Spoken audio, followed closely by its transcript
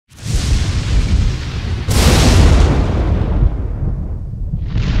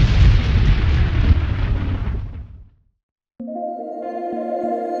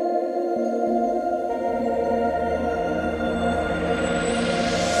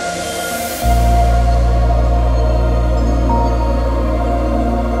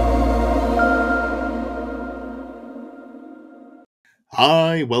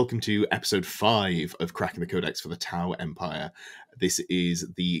Hi, welcome to episode 5 of Cracking the Codex for the Tau Empire. This is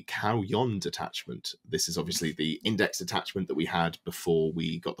the Kauyon Detachment. This is obviously the index detachment that we had before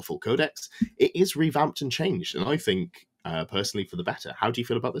we got the full Codex. It is revamped and changed, and I think, personally, for the better. How do you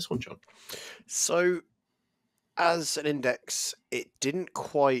feel about this one, John? So, as an index, it didn't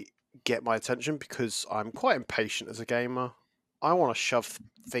quite get my attention because I'm quite impatient as a gamer. I want to shove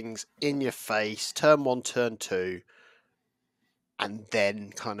things in your face, turn 1, turn 2, and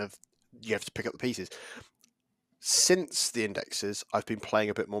then kind of you have to pick up the pieces. Since the indexes, I've been playing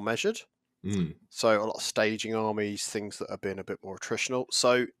a bit more measured. So a lot of staging armies, things that have been a bit more attritional.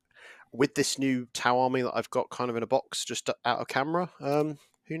 So with this new Tau army that I've got kind of in a box just out of camera,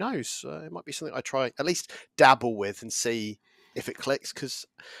 who knows? It might be something I try at least dabble with and see if it clicks, because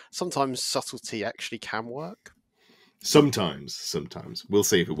sometimes subtlety actually can work. Sometimes. We'll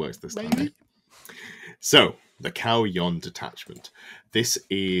see if it works this time. Maybe. So, the Kauyon Detachment. This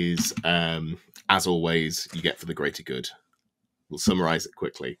is, as always, you get for the greater good. We'll summarize it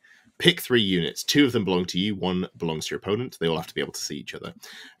quickly. Pick 3 units. 2 of them belong to you. 1 belongs to your opponent. They all have to be able to see each other.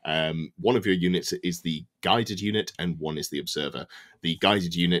 One of your units is the guided unit, and 1 is the observer. The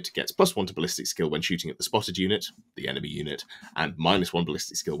guided unit gets +1 to ballistic skill when shooting at the spotted unit, the enemy unit, and -1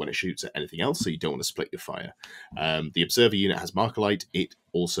 ballistic skill when it shoots at anything else, so you don't want to split your fire. The observer unit has marker light. It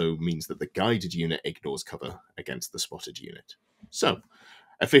also means that the guided unit ignores cover against the spotted unit. So,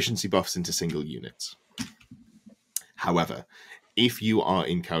 efficiency buffs into single units. However, if you are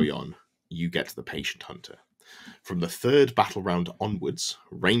in Kauyon, you get the Patient Hunter. From the 3rd battle round onwards,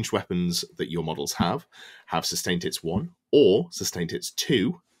 ranged weapons that your models have sustained hits 1 or sustained hits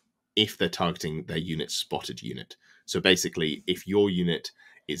 2 if they're targeting their unit's spotted unit. So basically, if your unit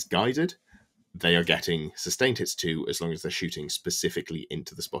is guided, they are getting sustained hits 2 as long as they're shooting specifically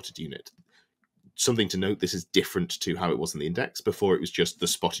into the spotted unit. Something to note, this is different to how it was in the index. Before, it was just the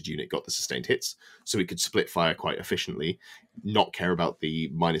spotted unit got the sustained hits, so it could split fire quite efficiently, not care about the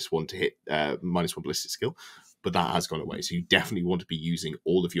 -1 to hit, -1 ballistic skill, but that has gone away. So you definitely want to be using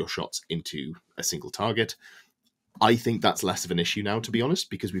all of your shots into a single target. I think that's less of an issue now, to be honest,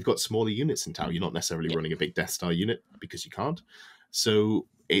 because we've got smaller units in Tau. You're not necessarily running a big Death Star unit because you can't. So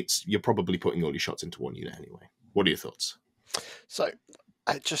you're probably putting all your shots into 1 unit anyway. What are your thoughts? So,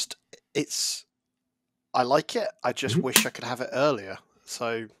 I like it. I just wish I could have it earlier.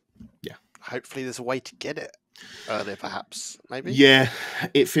 So, yeah, hopefully there's a way to get it earlier, perhaps. Maybe. Yeah,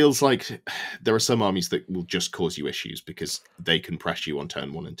 it feels like there are some armies that will just cause you issues because they can press you on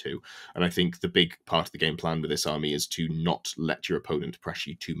turn 1 and 2. And I think the big part of the game plan with this army is to not let your opponent press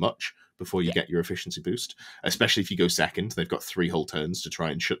you too much before you get your efficiency boost. Especially if you go second, they've got 3 whole turns to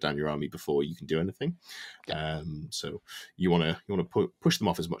try and shut down your army before you can do anything. So you want to push them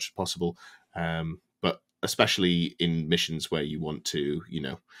off as much as possible. But especially in missions where you want to,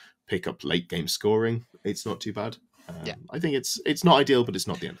 pick up late game scoring, it's not too bad. I think it's not ideal, but it's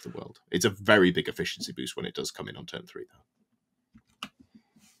not the end of the world. It's a very big efficiency boost when it does come in on turn 3, though.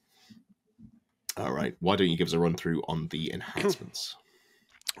 All right, why don't you give us a run through on the enhancements?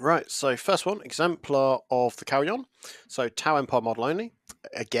 Right, so first one, exemplar of the Kauyon. So Tau Empire model only.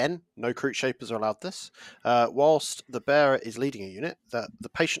 Again, no Creature Shapers are allowed this. Whilst the bearer is leading a unit, the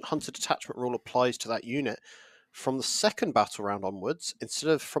Patient Hunter detachment rule applies to that unit from the 2nd battle round onwards instead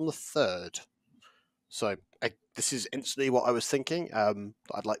of from the 3rd. So this is instantly what I was thinking.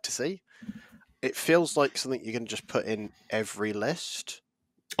 I'd like to see. It feels like something you can just put in every list.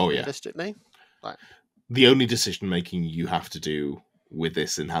 Oh yeah. Realistically, the only decision making you have to do with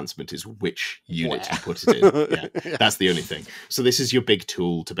this enhancement is which unit you put it in. Yeah, that's the only thing. So this is your big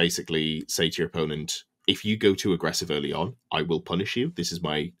tool to basically say to your opponent, if you go too aggressive early on, I will punish you. This is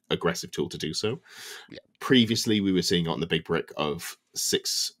my aggressive tool to do so. Yeah. Previously, we were seeing it on the big brick of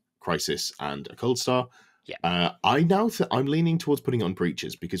 6 Crisis and a Cold Star. Yeah. I'm leaning towards putting it on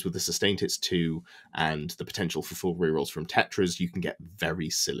Breaches, because with the sustained hits 2 and the potential for full rerolls from Tetras, you can get very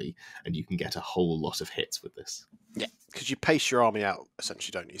silly and you can get a whole lot of hits with this. Yeah, because you pace your army out,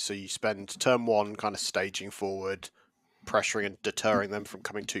 essentially, don't you? So you spend turn 1 kind of staging forward, pressuring and deterring them from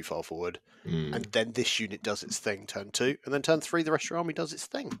coming too far forward. And then this unit does its thing turn 2, and then turn 3, the rest of your army does its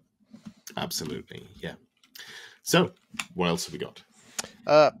thing. Absolutely, yeah. So, what else have we got?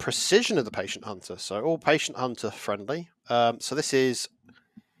 Precision of the Patient Hunter. So all Patient Hunter friendly. So this is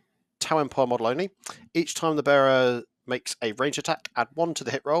Tau Empire model only. Each time the bearer makes a range attack, add 1 to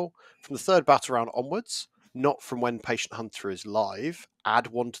the hit roll. From the 3rd battle round onwards, not from when Patient Hunter is live, add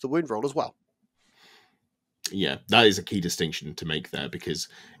 1 to the wound roll as well. Yeah, that is a key distinction to make there, because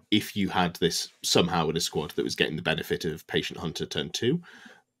if you had this somehow in a squad that was getting the benefit of Patient Hunter turn 2,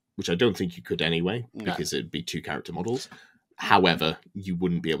 which I don't think you could anyway, because it'd be 2 character models, However, you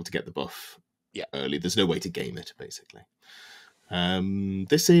wouldn't be able to get the buff Yeah. early. There's no way to game it, basically.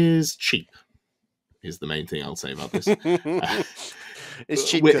 This is cheap, is the main thing I'll say about this. Is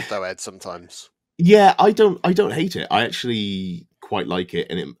cheap good though, Ed, sometimes? Yeah, I don't hate it. I actually quite like it,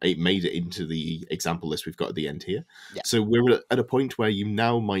 and it made it into the example list we've got at the end here. Yeah. So we're at a point where you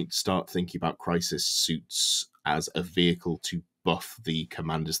now might start thinking about crisis suits as a vehicle to buff the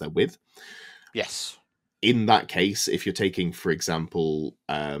commanders they're with. Yes. In that case, if you're taking, for example,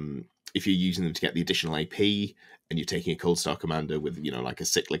 if you're using them to get the additional AP, and you're taking a Cold Star commander with, like a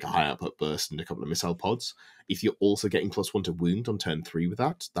cyclic, a high output burst, and a couple of missile pods, if you're also getting +1 to wound on turn 3 with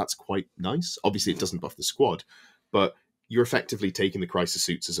that, that's quite nice. Obviously, it doesn't buff the squad, but you're effectively taking the crisis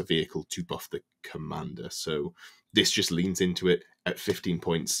suits as a vehicle to buff the commander. So this just leans into it at 15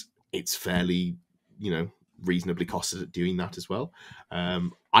 points. It's fairly, reasonably costed at doing that as well.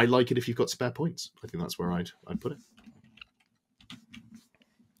 I like it if you've got spare points. I think that's where I'd put it.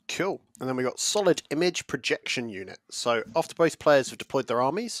 Cool. And then we got solid image projection unit. So after both players have deployed their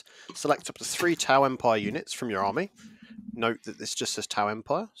armies, select up to 3 Tau Empire units from your army. Note that this just says Tau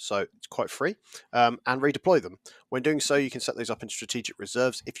Empire, so it's quite free, and redeploy them. When doing so, you can set those up in strategic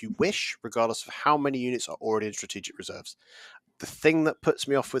reserves if you wish, regardless of how many units are already in strategic reserves. The thing that puts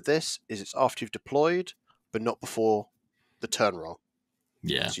me off with this is it's after you've deployed, but not before the turn roll.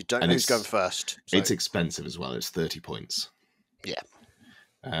 Yeah. So you don't know who's going first. So. It's expensive as well. It's 30 points. Yeah.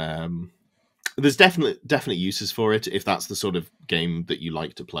 There's definite uses for it if that's the sort of game that you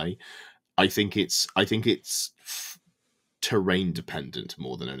like to play. I think it's terrain dependent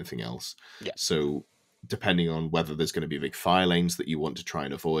more than anything else. Yeah. So depending on whether there's going to be big fire lanes that you want to try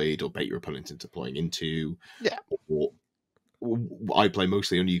and avoid or bait your opponent into deploying into. Yeah. Or I play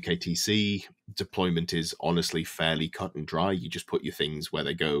mostly on UKTC. Deployment is honestly fairly cut and dry. You just put your things where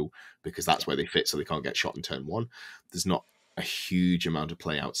they go because that's where they fit, so they can't get shot in turn 1. There's not a huge amount of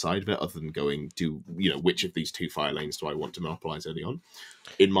play outside of it other than going, which of these 2 fire lanes do I want to monopolize early on?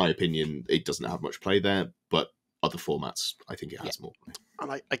 In my opinion, it doesn't have much play there, but other formats, I think it has more play.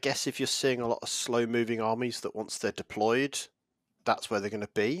 And I guess if you're seeing a lot of slow-moving armies that once they're deployed, that's where they're going to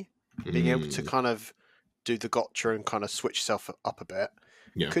be. Being able to kind of do the gotcha and kind of switch yourself up a bit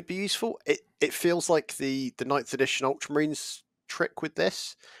could be useful. It feels like the 9th edition Ultramarines trick with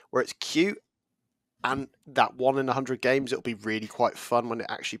this, where it's cute, and that 1 in 100 games, it'll be really quite fun when it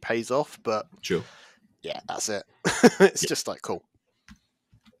actually pays off. But sure, yeah, that's it. It's just like cool.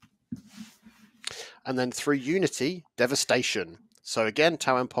 And then through Unity, Devastation. So again,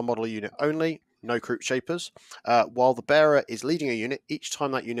 Tau Empire model unit only, no Group Shapers. While the bearer is leading a unit, each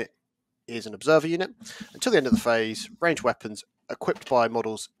time that unit is an observer unit, until the end of the phase, ranged weapons equipped by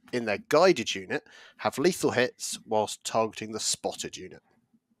models in their guided unit have lethal hits whilst targeting the spotted unit.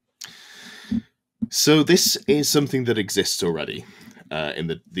 So this is something that exists already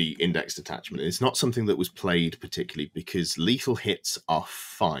in the index detachment. It's not something that was played particularly because lethal hits are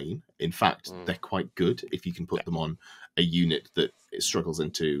fine. In fact, they're quite good if you can put them on a unit that struggles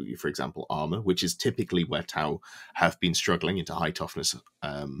into, for example, armor, which is typically where Tau have been struggling into high toughness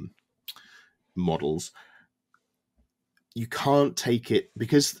models. You can't take it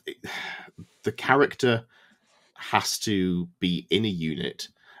because the character has to be in a unit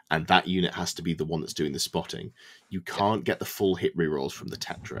and that unit has to be the one that's doing the spotting. You can't get the full hit rerolls from the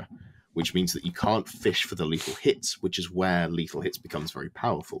Tetra, which means that you can't fish for the lethal hits, which is where lethal hits becomes very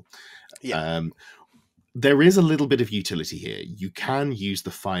powerful. Yeah. There is a little bit of utility here. You can use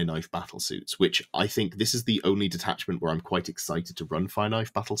the Fire Knife battle suits, which I think this is the only detachment where I'm quite excited to run Fire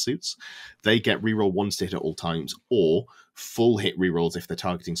Knife battle suits. They get reroll 1 to hit at all times, or full hit rerolls if they're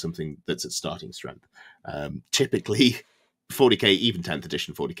targeting something that's at starting strength. Typically, 40k, even 10th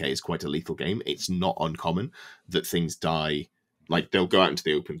edition 40k is quite a lethal game. It's not uncommon that things die. Like, they'll go out into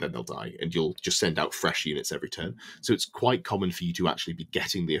the open, then they'll die, and you'll just send out fresh units every turn. So it's quite common for you to actually be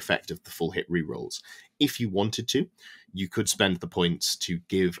getting the effect of the full hit rerolls. If you wanted to, you could spend the points to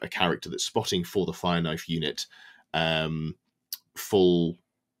give a character that's spotting for the Fire Knife unit full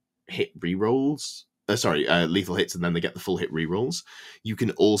hit rerolls. Lethal hits, and then they get the full hit rerolls. You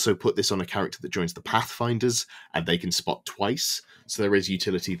can also put this on a character that joins the Pathfinders, and they can spot twice. So there is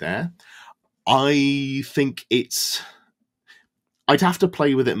utility there. I think I'd have to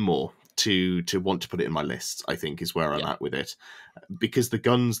play with it more to want to put it in my lists, I think, is where I'm at with it. Because the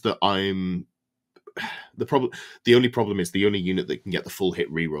guns that the only problem is the only unit that can get the full hit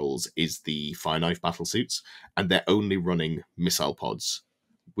rerolls is the Fire Knife battle suits, and they're only running missile pods,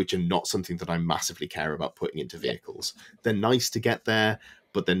 which are not something that I massively care about putting into vehicles. They're nice to get there,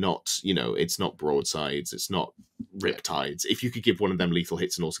 but they're not, it's not broadsides, it's not riptides. If you could give one of them lethal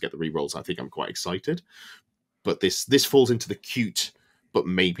hits and also get the rerolls, I think I'm quite excited. but this falls into the cute, but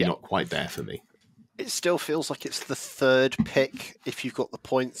maybe Yeah. not quite there for me. It still feels like it's the third pick if you've got the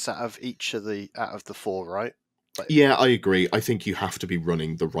points out of the four, right? Like, Yeah, I agree. I think you have to be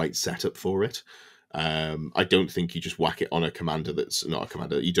running the right setup for it. I don't think you just whack it on a commander that's not a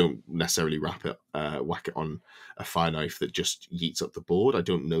commander. You don't necessarily whack it on a fire knife that just yeets up the board. I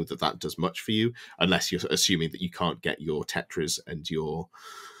don't know that that does much for you, unless you're assuming that you can't get your Tetras and your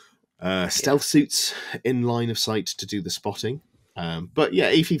stealth suits in line of sight to do the spotting. But yeah,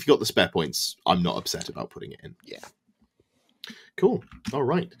 if you've got the spare points, I'm not upset about putting it in. Yeah. Cool. All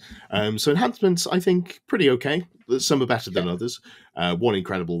right. So enhancements, I think, pretty okay. Some are better than others. One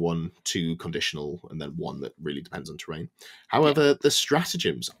incredible, one, two conditional, and then one that really depends on terrain. However, the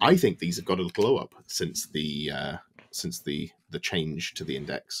stratagems, I think these have got a glow up since the change to the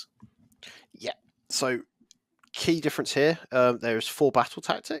index. Yeah. So key difference here, there's 4 battle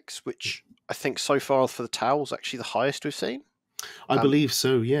tactics, which I think so far for the Tau is actually the highest we've seen. I believe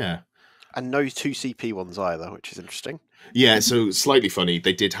so, yeah. And no 2 CP ones either, which is interesting. Yeah, so slightly funny.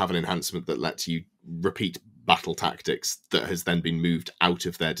 They did have an enhancement that lets you repeat battle tactics that has then been moved out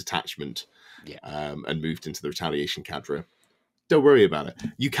of their detachment and moved into the retaliation cadre. Don't worry about it.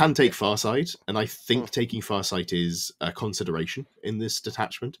 You can take Farsight, and I think taking Farsight is a consideration in this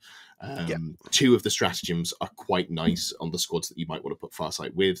detachment. 2 of the stratagems are quite nice on the squads that you might want to put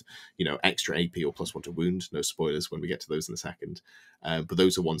Farsight with. You know, extra AP or +1 to wound. No spoilers when we get to those in a second. But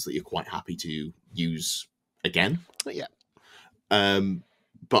those are ones that you're quite happy to use again. Yeah.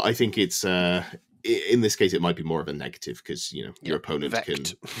 But I think it's in this case it might be more of a negative because you know your opponent can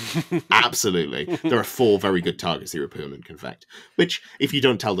absolutely. There are 4 very good targets that your opponent can vect. Which, if you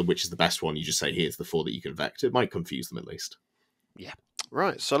don't tell them which is the best one, you just say here's the 4 that you can vect. It might confuse them at least. Yeah.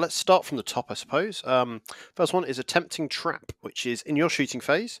 Right, so let's start from the top, I suppose. First one is a tempting trap, which is in your shooting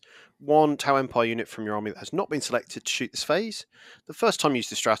phase, 1 Tau Empire unit from your army that has not been selected to shoot this phase. The first time you use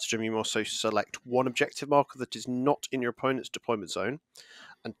this stratagem, you also select 1 objective marker that is not in your opponent's deployment zone.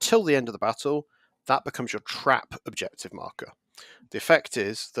 Until the end of the battle, that becomes your trap objective marker. The effect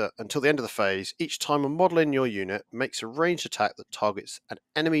is that until the end of the phase, each time a model in your unit makes a ranged attack that targets an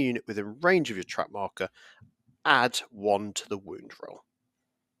enemy unit within range of your trap marker, add 1 to the wound roll.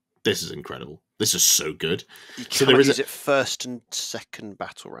 This is incredible. This is so good. You cannot use it first and second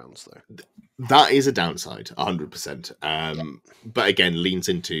battle rounds, though. That is a downside, 100%. But again, leans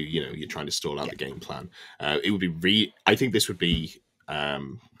into, you know, you're trying to stall out the game plan. It would be I think this would be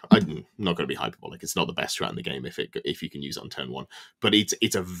I'm not going to be hyperbolic. It's not the best strat in the game if you can use it on turn 1, but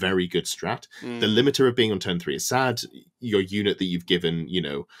it's a very good strat. The limiter of being on turn 3 is sad. Your unit that you've given, you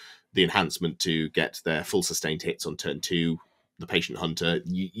know, the enhancement to get their full sustained hits on turn 2, the patient hunter,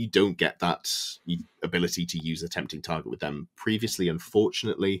 you don't get that ability to use a tempting target with them previously,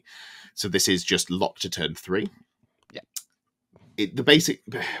 unfortunately. So this is just locked to turn 3. The basic,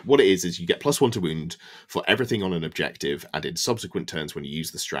 what it is you get +1 to wound for everything on an objective, and in subsequent turns when you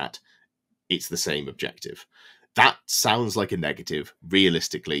use the strat, it's the same objective. That sounds like a negative.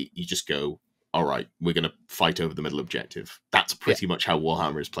 Realistically, you just go, all right, we're going to fight over the middle objective. That's pretty much how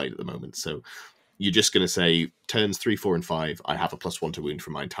Warhammer is played at the moment. So you're just going to say, turns 3, 4, and 5, I have a +1 to wound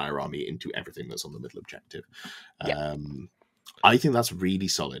for my entire army into everything that's on the middle objective. I think that's really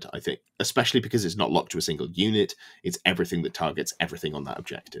solid. I think, especially because it's not locked to a single unit, it's everything that targets everything on that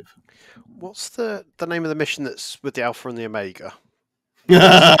objective. What's the name of the mission that's with the Alpha and the Omega?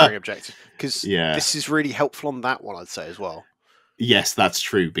 Objective, because this is really helpful on that one, I'd say as well. Yes, that's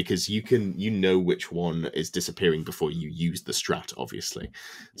true, because you know which one is disappearing before you use the strat, obviously.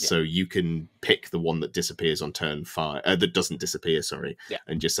 So you can pick the one that disappears on turn 5, that doesn't disappear, sorry,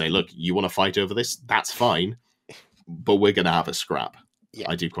 and just say, look, you want to fight over this? That's fine, but we're going to have a scrap.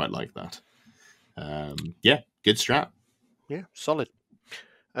 I do quite like that. Good strat. Yeah, solid.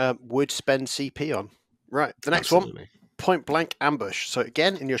 Would spend CP on. Right, the next one. Point blank ambush. So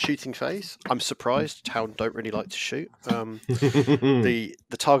again, in your shooting phase, I'm surprised Tau don't really like to shoot. The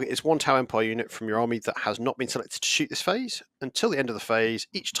target is 1 Tau Empire unit from your army that has not been selected to shoot this phase. Until the end of the phase,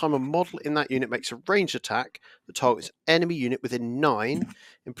 each time a model in that unit makes a ranged attack that targets an enemy unit within 9,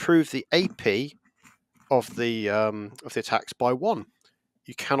 improve the AP of the attacks by 1.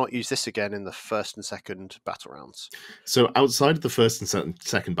 You cannot use this again in the first and second battle rounds. So outside of the first and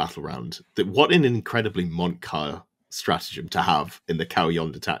second battle round, what an incredibly Montcar stratagem to have in the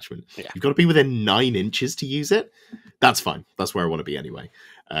Kauyon Detachment. You've got to be within 9 inches to use it. That's fine. That's where I want to be anyway.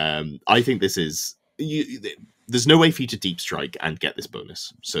 I think this is... there's no way for you to deep strike and get this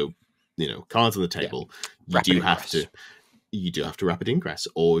bonus. So, you know, cards on the table. You do have to rapid ingress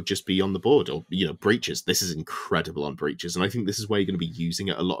or just be on the board, or, you know, breaches. This is incredible on breaches, and I think this is where you're going to be using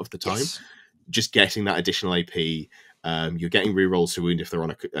it a lot of the time. just getting that additional AP. You're getting rerolls to wound if they're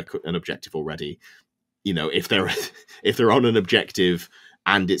on an objective already. You know, if they're if they're on an objective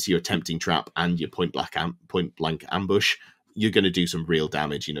and it's your tempting trap and your point blank ambush, you're going to do some real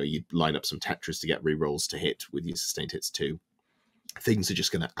damage. You know, you line up some Tetras to get rerolls to hit with your sustained hits too. Things are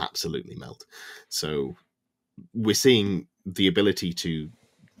just going to absolutely melt. So we're seeing the ability to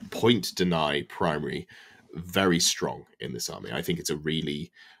point deny primary very strong in this army. I think it's a really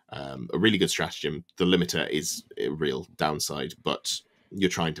good stratagem. The limiter is a real downside, but you're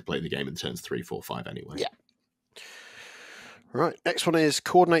trying to play the game in turns 3, 4, 5 anyway. Yeah. Right, next one is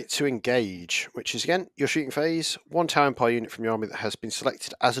Coordinate to Engage, which is, again, your shooting phase. 1 Tower Empire unit from your army that has been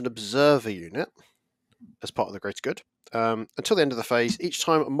selected as an observer unit as part of the greater good. Until the end of the phase, each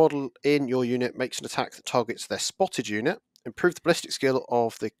time a model in your unit makes an attack that targets their spotted unit, improve the ballistic skill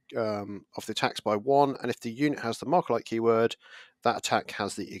of the attacks by 1, and if the unit has the marker-like keyword, that attack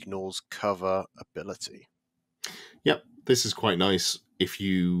has the Ignores Cover ability. Yep, this is quite nice if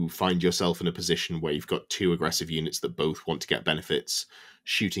you find yourself in a position where you've got 2 aggressive units that both want to get benefits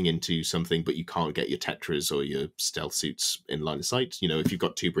shooting into something, but you can't get your Tetras or your stealth suits in line of sight. You know, if you've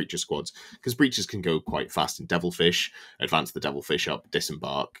got 2 breacher squads, because breachers can go quite fast in Devilfish, advance the Devilfish up,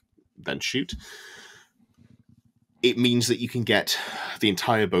 disembark, then shoot. It means that you can get the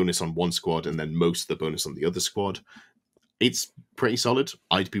entire bonus on one squad and then most of the bonus on the other squad. It's pretty solid.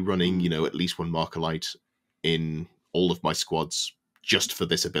 I'd be running, you know, at least 1 marker light in all of my squads just for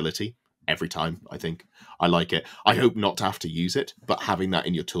this ability every time. I think I like it. I hope not to have to use it, but having that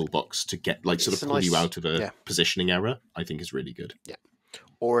in your toolbox to get like sort of pull you out of a positioning error, I think is really good. Yeah.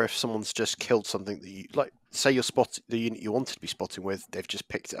 Or if someone's just killed something that you like, say your the unit you wanted to be spotting with, they've just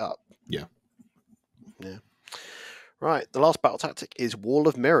picked it up. Yeah. Yeah. Right, the last battle tactic is Wall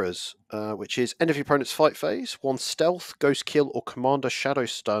of Mirrors, which is end of your opponent's fight phase, 1 stealth, ghost kill, or commander Shadow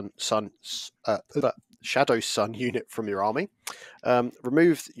Sun unit from your army.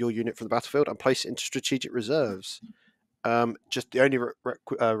 Remove your unit from the battlefield and place it into strategic reserves. Just the only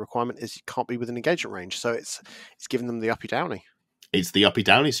requirement is you can't be within engagement range, so it's giving them the uppy downy. It's the uppy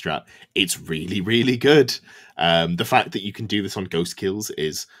downy strat. It's really, really good. The fact that you can do this on ghost kills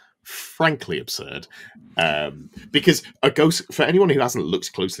is frankly absurd, because a ghost, for anyone who hasn't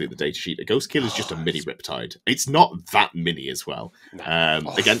looked closely at the datasheet, a ghost kill is just a mini Riptide. It's not that mini as well.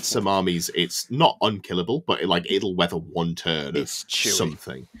 Against some armies, it's not unkillable, but it'll weather 1 turn of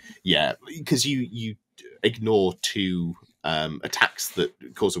something. Yeah, because you ignore 2 attacks that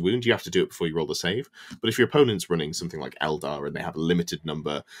cause a wound. You have to do it before you roll the save. But if your opponent's running something like Eldar and they have a limited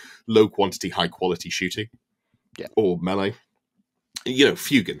number, low quantity, high quality shooting, or melee, you know,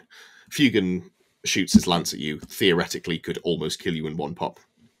 Fugan shoots his lance at you, theoretically could almost kill you in 1 pop.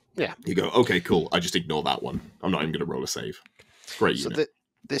 Yeah. You go, okay, cool, I just ignore that one. I'm not even going to roll a save. Great unit. So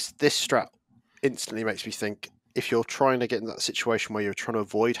this strat instantly makes me think, if you're trying to get in that situation where you're trying to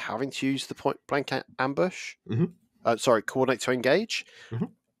avoid having to use the point blank ambush, coordinate to engage,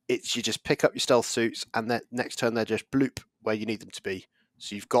 it's you just pick up your stealth suits and then next turn they're just bloop where you need them to be.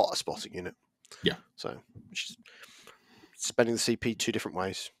 So you've got a spotting unit. Yeah. So spending the CP 2 different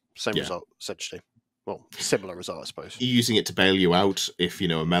ways, same result essentially. Well, similar result, I suppose. You're using it to bail you out if, you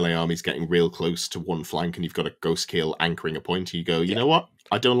know, a melee army's getting real close to 1 flank and you've got a ghost kill anchoring a point. You go, you know what?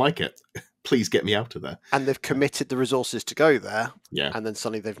 I don't like it. Please get me out of there. And they've committed the resources to go there. Yeah. And then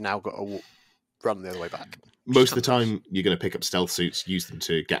suddenly they've now got to run the other way back. Most of the time, you're going to pick up stealth suits, use them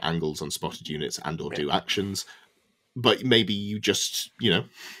to get angles on spotted units and or do actions. But maybe you just, you know,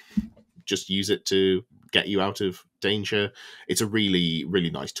 just use it to get you out of danger. It's a really, really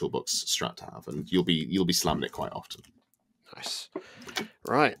nice toolbox strat to have, and you'll be slamming it quite often. Nice.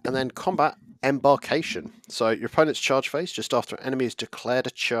 Right, and then combat embarkation. So your opponent's charge phase, just after an enemy has declared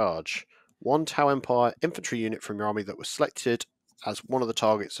a charge. 1 Tau Empire infantry unit from your army that was selected as one of the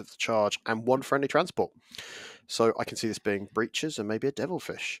targets of the charge, and 1 friendly transport. So I can see this being breaches and maybe a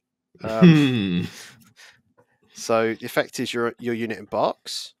devilfish. So the effect is your unit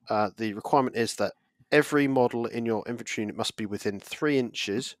embarks. The requirement is that every model in your infantry unit must be within 3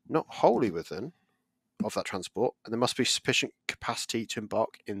 inches, not wholly within, of that transport, and there must be sufficient capacity to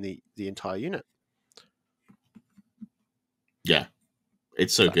embark in the entire unit. Yeah,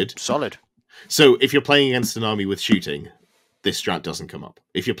 it's so good. Solid. So if you're playing against an army with shooting, this strat doesn't come up.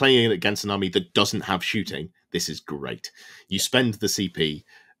 If you're playing against an army that doesn't have shooting, this is great. You spend the CP,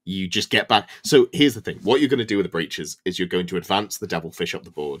 you just get back. So here's the thing. What you're going to do with the breaches is you're going to advance the devilfish up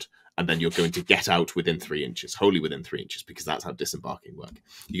the board, and then you're going to get out within 3 inches, wholly within 3 inches, because that's how disembarking work.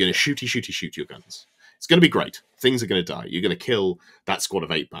 You're going to shoot your guns. It's going to be great. Things are going to die. You're going to kill that squad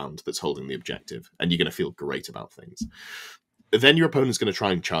of 8 bound that's holding the objective, and you're going to feel great about things. then your opponent's going to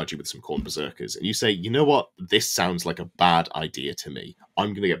try and charge you with some Khorne Berserkers, and you say, you know what, this sounds like a bad idea to me. I'm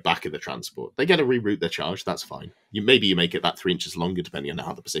going to get back at the transport. They get to reroute their charge, that's fine. Maybe you make it that 3 inches longer, depending on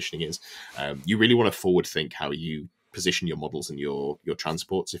how the positioning is. You really want to forward think how you position your models and your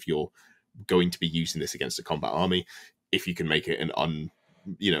transports if you're going to be using this against a combat army. If you can make it an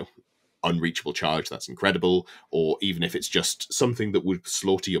unreachable charge, that's incredible. Or even if it's just something that would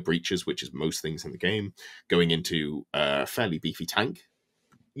slaughter your breaches, which is most things in the game, going into a fairly beefy tank,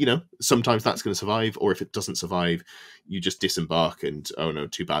 sometimes that's going to survive. Or if it doesn't survive, you just disembark and, oh no,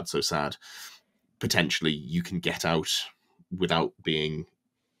 too bad, so sad. Potentially you can get out without being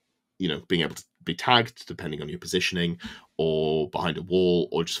able to be tagged, depending on your positioning, or behind a wall,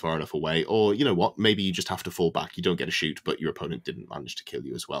 or just far enough away. Or, you know what, maybe you just have to fall back. You don't get a shoot, but your opponent didn't manage to kill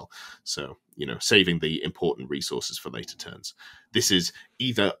you as well. So, saving the important resources for later turns. This is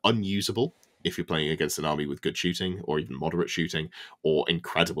either unusable if you're playing against an army with good shooting, or even moderate shooting, or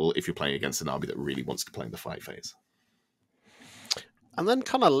incredible if you're playing against an army that really wants to play in the fight phase. And then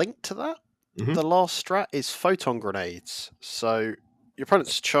kind of linked to that, the last strat is photon grenades. So your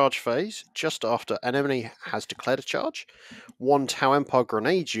opponent's charge phase, just after an enemy has declared a charge, 1 Tau Empire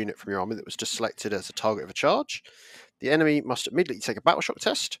grenade unit from your army that was just selected as a target of a charge. The enemy must immediately take a battle shock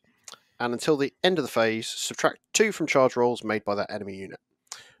test, and until the end of the phase, subtract 2 from charge rolls made by that enemy unit.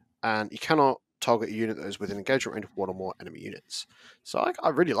 And you cannot target a unit that is within engagement range of 1 or more enemy units. So I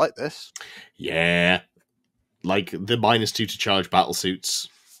really like this. Yeah. Like, the -2 to charge battle suits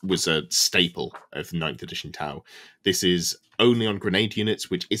was a staple of 9th edition Tau. This is only on grenade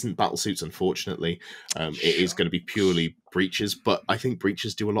units, which isn't battlesuits, unfortunately. It is going to be purely breaches, but I think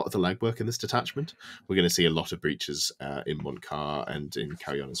breaches do a lot of the legwork in this detachment. We're going to see a lot of breaches in Monclar and in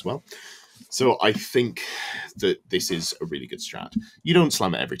Kauyon as well. So I think that this is a really good strat. You don't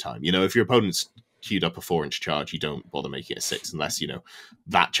slam it every time. If your opponent's queued up a 4-inch charge, you don't bother making it a 6 unless,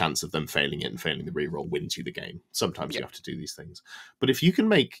 that chance of them failing it and failing the reroll wins you the game. Sometimes you have to do these things. But if you can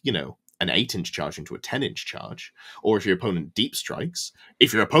make, an 8-inch charge into a 10-inch charge, or if your opponent deep strikes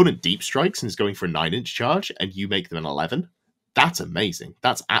and is going for a 9-inch charge and you make them an 11, that's amazing.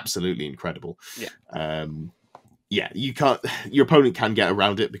 That's absolutely incredible. You can't. Your opponent can get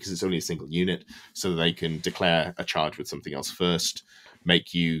around it because it's only a single unit, so they can declare a charge with something else first,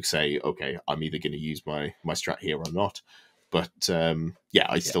 make you say, okay, I'm either going to use my strat here or not. But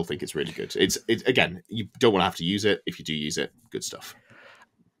I still think it's really good. It's again, you don't want to have to use it. If you do use it, good stuff.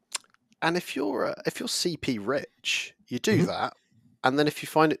 And if you're CP rich, you do that, and then if you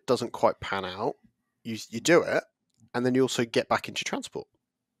find it doesn't quite pan out, you do it, and then you also get back into transport.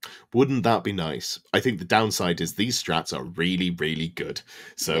 Wouldn't that be nice? I think the downside is these strats are really, really good.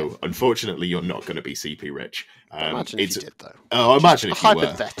 So unfortunately, you're not going to be CP rich. Imagine if you did, though. Oh, imagine if you were.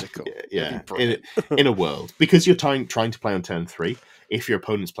 Hypothetical. Yeah, in a world. Because you're trying to play on turn 3, if your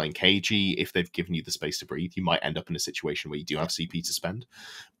opponent's playing KG, if they've given you the space to breathe, you might end up in a situation where you do have CP to spend.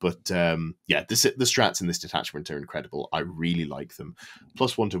 But the strats in this detachment are incredible. I really like them.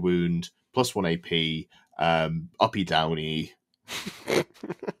 +1 to wound, +1 AP, uppy downy,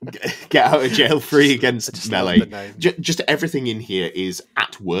 get out of jail free against melee. Just everything in here is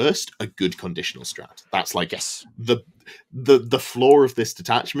at worst a good conditional strat. That's like the floor of this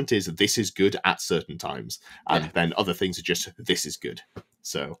detachment is this is good at certain times, and then other things are just this is good.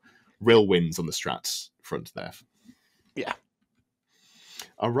 So real wins on the strats front there. Yeah.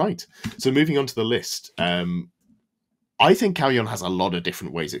 All right. So moving on to the list, I think Kauyon has a lot of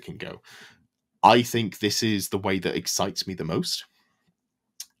different ways it can go. I think this is the way that excites me the most.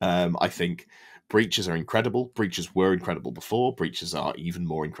 I think breaches are incredible. Breaches were incredible before. Breaches are even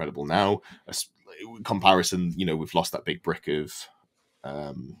more incredible now. In comparison, we've lost that big brick of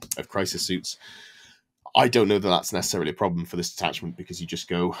crisis suits. I don't know that that's necessarily a problem for this detachment because you just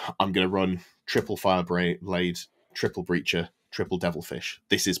go, I'm going to run triple Fireblade, triple Breacher, triple Devilfish.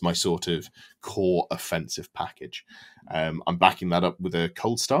 This is my sort of core offensive package. I'm backing that up with a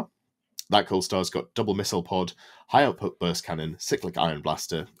Cold Star. That Cold Star's got double missile pod, high output burst cannon, cyclic iron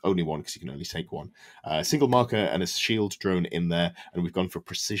blaster, only one because you can only take one, single marker and a shield drone in there, and we've gone for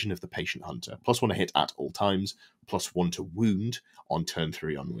precision of the patient hunter. +1 to hit at all times, +1 to wound on turn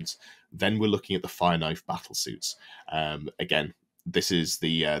 3 onwards. Then we're looking at the fire knife battle suits. Again, this is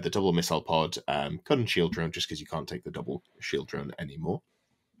the double missile pod, gun and shield drone, just because you can't take the double shield drone anymore.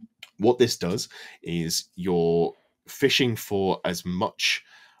 What this does is you're fishing for as much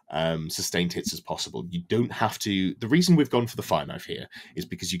sustained hits as possible. You don't have to. The reason we've gone for the fire knife here is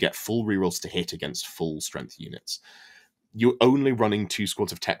because you get full rerolls to hit against full strength units. You're only running 2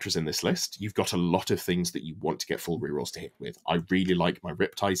 squads of Tetras in this list. You've got a lot of things that you want to get full rerolls to hit with. I really like my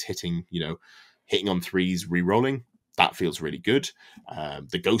Riptides hitting on 3s rerolling. that feels really good.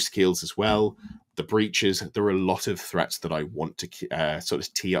 The ghost kills as well. The breaches, there are a lot of threats that I want to sort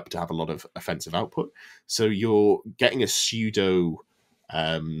of tee up to have a lot of offensive output. So you're getting a pseudo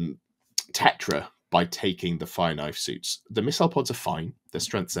tetra by taking the fire knife suits. The missile pods are fine. They're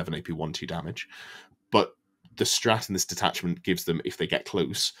strength 7, AP 1, 2 damage. But the strat in this detachment gives them, if they get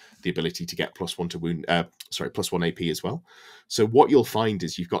close, the ability to get +1 to wound, +1 AP as well. So what you'll find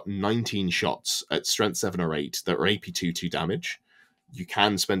is you've got 19 shots at strength 7 or 8 that are AP 2, 2 damage. You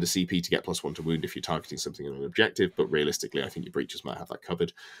can spend a CP to get +1 to wound if you're targeting something on an objective, but realistically, I think your breaches might have that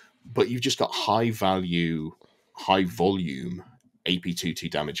covered. But you've just got high value, high volume AP 2, 2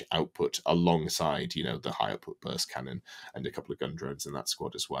 damage output alongside, the high output burst cannon and a couple of gun drones in that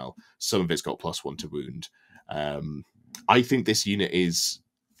squad as well. Some of it's got +1 to wound. I think this unit is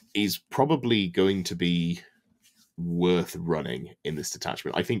probably going to be worth running in this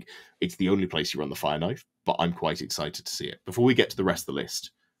detachment. I think it's the only place you run the fire knife, but I'm quite excited to see it. Before we get to the rest of the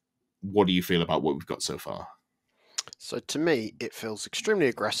list, what do you feel about what we've got so far? So to me, it feels extremely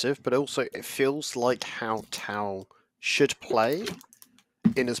aggressive, but also it feels like how Tau should play,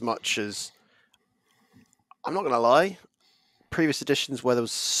 in as much as, I'm not going to lie, previous editions where there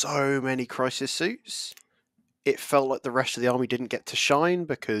was so many crisis suits, it felt like the rest of the army didn't get to shine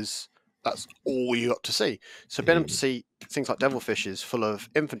because that's all you got to see. So being able to see things like Devilfishes full of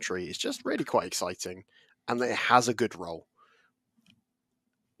infantry is just really quite exciting, and that it has a good role.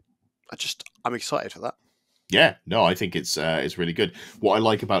 I'm excited for that. Yeah, no, I think it's really good. What I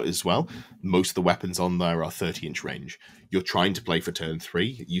like about it as well, most of the weapons on there are 30-inch range. You're trying to play for turn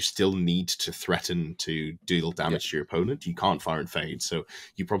 3. You still need to threaten to deal damage to your opponent. You can't fire and fade, so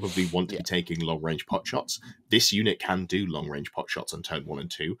you probably want to be taking long-range pot shots. This unit can do long-range pot shots on turn 1 and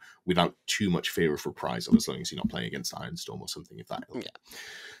 2 without too much fear of reprisal, as long as you're not playing against Ironstorm or something of that ilk.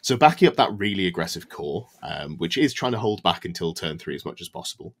 So backing up that really aggressive core, which is trying to hold back until turn 3 as much as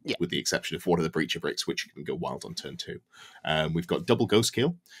possible, with the exception of one of the Breacher Bricks, which can go wild on turn 2. We've got double Ghost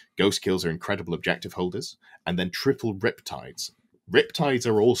Kill. Ghost Kills are incredible objective holders. And then triple Riptides. Riptides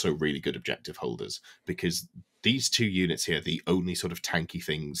are also really good objective holders, because these two units here are the only sort of tanky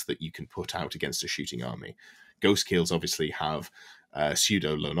things that you can put out against a shooting army. Ghost Kills obviously have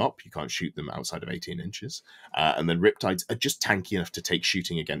pseudo lone op. You can't shoot them outside of 18 inches. And then Riptides are just tanky enough to take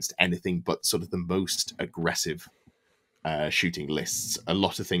shooting against anything but sort of the most aggressive shooting lists. A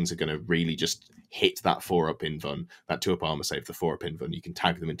lot of things are going to really just hit that 4-up invuln, that 2-up armor save, the 4-up invuln. You can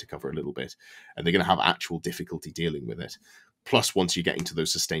tag them into cover a little bit, and they're going to have actual difficulty dealing with it. Plus, once you're getting to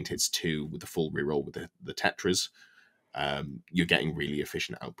those sustained hits too, with the full reroll with the Tetras, you're getting really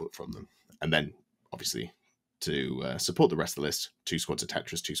efficient output from them. And then, obviously, to support the rest of the list, 2 squads of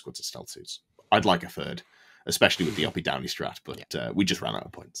Tetras, 2 squads of stealth suits. I'd like a third, especially with the uppy downy strat, but we just ran out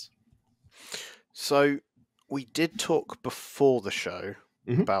of points. So we did talk before the show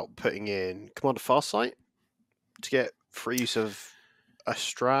about putting in Commander Farsight to get free use of a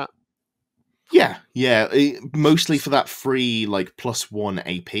strat. Yeah. Mostly for that free, like, +1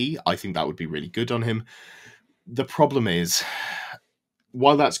 AP. I think that would be really good on him. The problem is,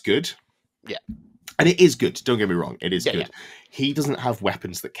 while that's good, and it is good, don't get me wrong, it is good, he doesn't have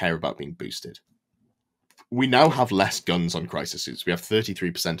weapons that care about being boosted. We now have less guns on crisis suits. We have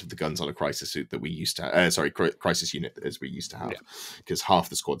 33% of the guns on a crisis suit that we used to crisis unit as we used to have, because half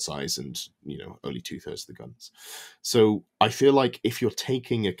the squad size and only 2/3 of the guns. So I feel like if you're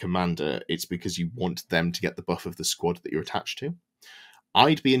taking a commander, it's because you want them to get the buff of the squad that you're attached to.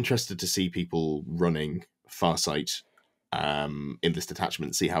 I'd be interested to see people running Farsight in this detachment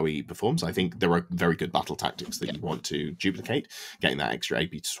and see how he performs. I think there are very good battle tactics that you want to duplicate. Getting that extra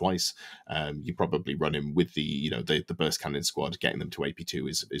AP twice, you probably run him with the burst cannon squad. Getting them to AP2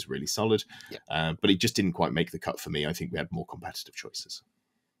 is really solid, but it just didn't quite make the cut for me. I think we had more competitive choices.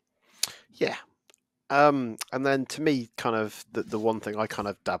 And then to me, kind of the one thing I kind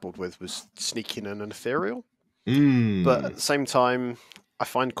of dabbled with was sneaking in an ethereal. But at the same time, I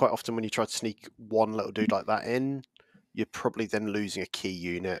find quite often when you try to sneak one little dude like that in, you're probably then losing a key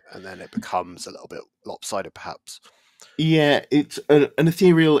unit, and then it becomes a little bit lopsided, perhaps. Yeah, it's an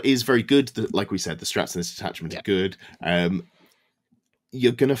ethereal is very good. Like we said, the strats in this detachment are good.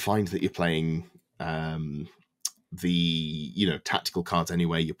 You're going to find that you're playing the tactical cards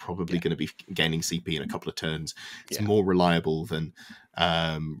anyway. You're probably going to be gaining CP in a couple of turns. It's more reliable than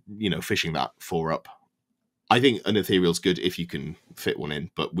fishing that 4-up. I think an ethereal's good if you can fit one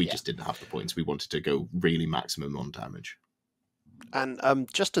in, but we just didn't have the points. We wanted to go really maximum on damage. And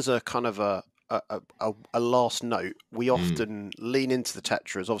just as a kind of a last note, we often lean into the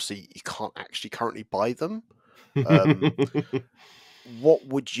Tetras. Obviously, you can't actually currently buy them. What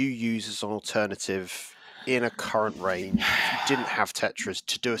would you use as an alternative in a current range, if you didn't have Tetras,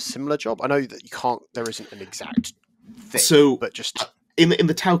 to do a similar job? I know that you can't. There isn't an exact thing, So but just in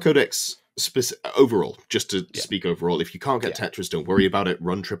the Tau Codex overall, just to Yeah. speak overall, if you can't get Yeah. Tetras, don't worry about it.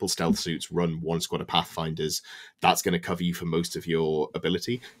 Run triple stealth suits, run one squad of Pathfinders. That's going to cover you for most of your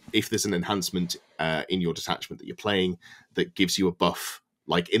ability. If there's an enhancement in your detachment that you're playing that gives you a buff,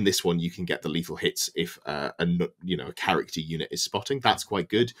 like in this one, you can get the lethal hits if a character unit is spotting. That's quite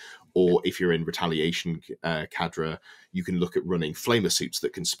good. Or if you're in retaliation cadre, you can look at running flamer suits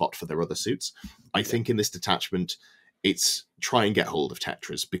that can spot for their other suits. I think in this detachment, it's try and get hold of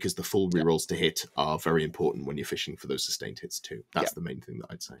Tetras, because the full rerolls to hit are very important when you're fishing for those sustained hits too. That's the main thing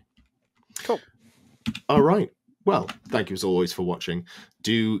that I'd say. Cool. All right. Well, thank you as always for watching.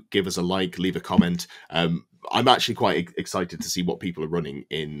 Do give us a like, leave a comment. I'm actually quite excited to see what people are running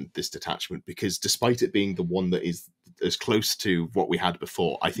in this detachment, because despite it being the one that is as close to what we had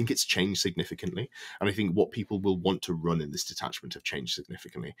before, I think it's changed significantly. And I think what people will want to run in this detachment have changed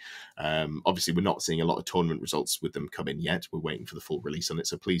significantly. Obviously, we're not seeing a lot of tournament results with them come in yet. We're waiting for the full release on it.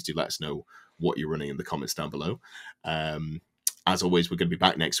 So please do let us know what you're running in the comments down below. As always, we're going to be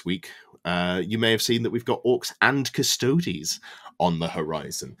back next week. You may have seen that we've got Orcs and Custodes on the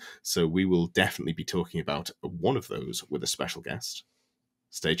horizon. So we will definitely be talking about one of those with a special guest.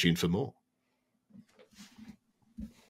 Stay tuned for more.